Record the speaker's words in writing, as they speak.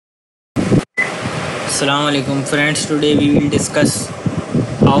Assalamu alaikum friends. Today we will discuss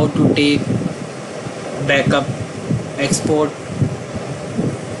how to take backup export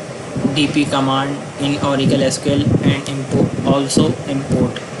DP command in Oracle SQL and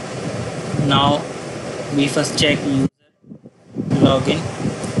import. Now we first check user login,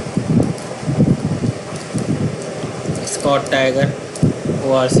 Scott Tiger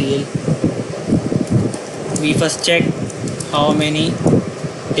ORCL. We first check how many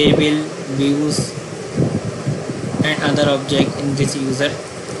table views and other object in this user.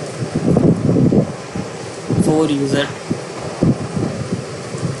 4 user.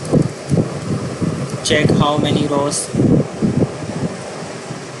 Check how many rows.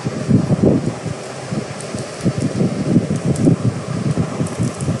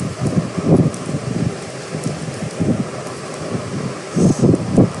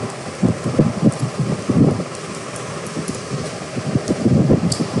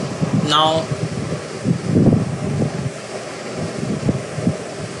 Now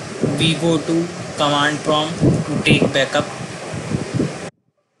we go to command prompt to take backup.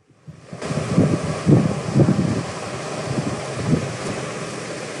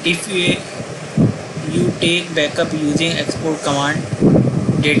 If you take backup using export command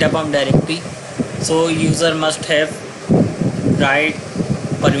data pump directory, so user must have write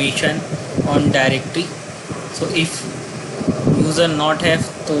permission on directory. So if user not have,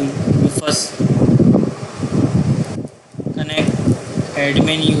 so you first connect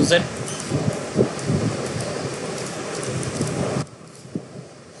admin user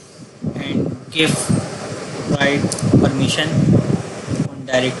and give write permission on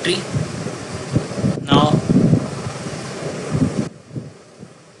directory. Now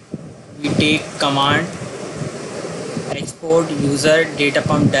we take command export user data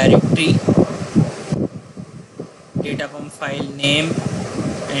pump directory, data pump file name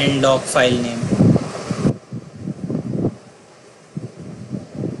and log file name.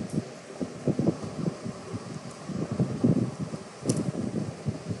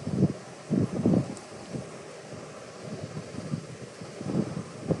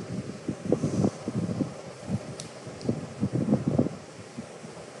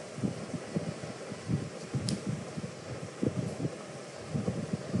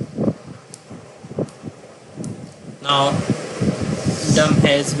 Now dump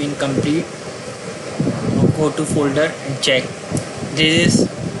has been complete. Now go to folder and check. This is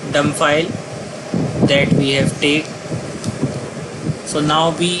dump file that we have take. So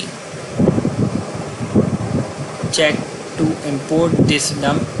now we check to import this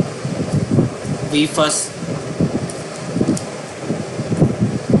dump. We first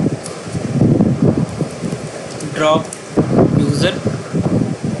drop user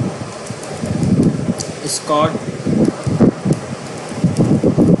Scott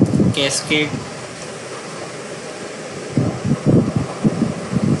cascade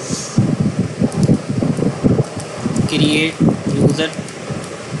create user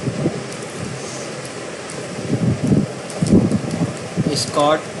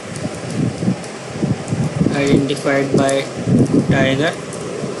Scott identified by Tiger,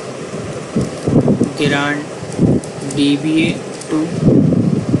 grant DBA to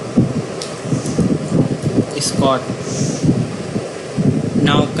Scott.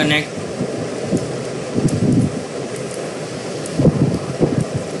 Now connect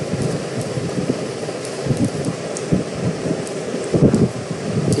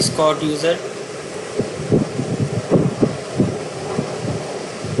Scott user,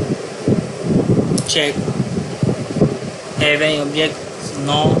 check have any object.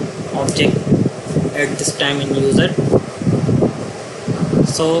 No object at this time in user,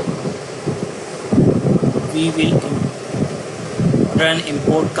 so we will run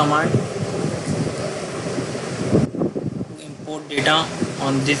import command to import data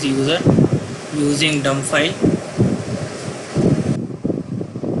on this user using dump file.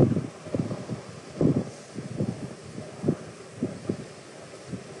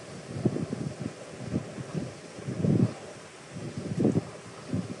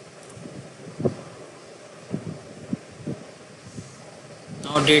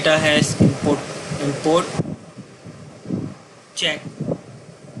 Now data has import check.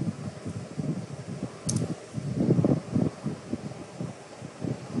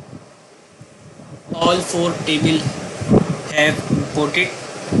 All 4 tables have imported.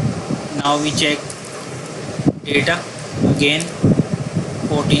 Now we check data again.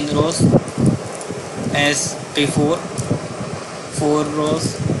 14 rows as before. 4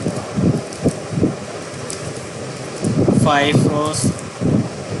 rows, 5 rows,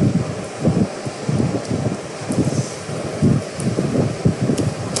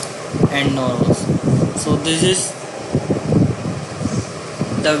 and no rows. So this is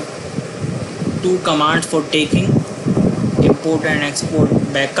the two commands for taking import and export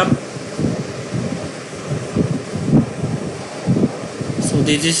backup. So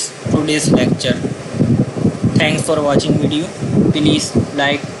this is today's lecture. Thanks for watching video. Please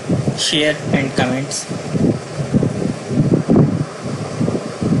like, share and comments.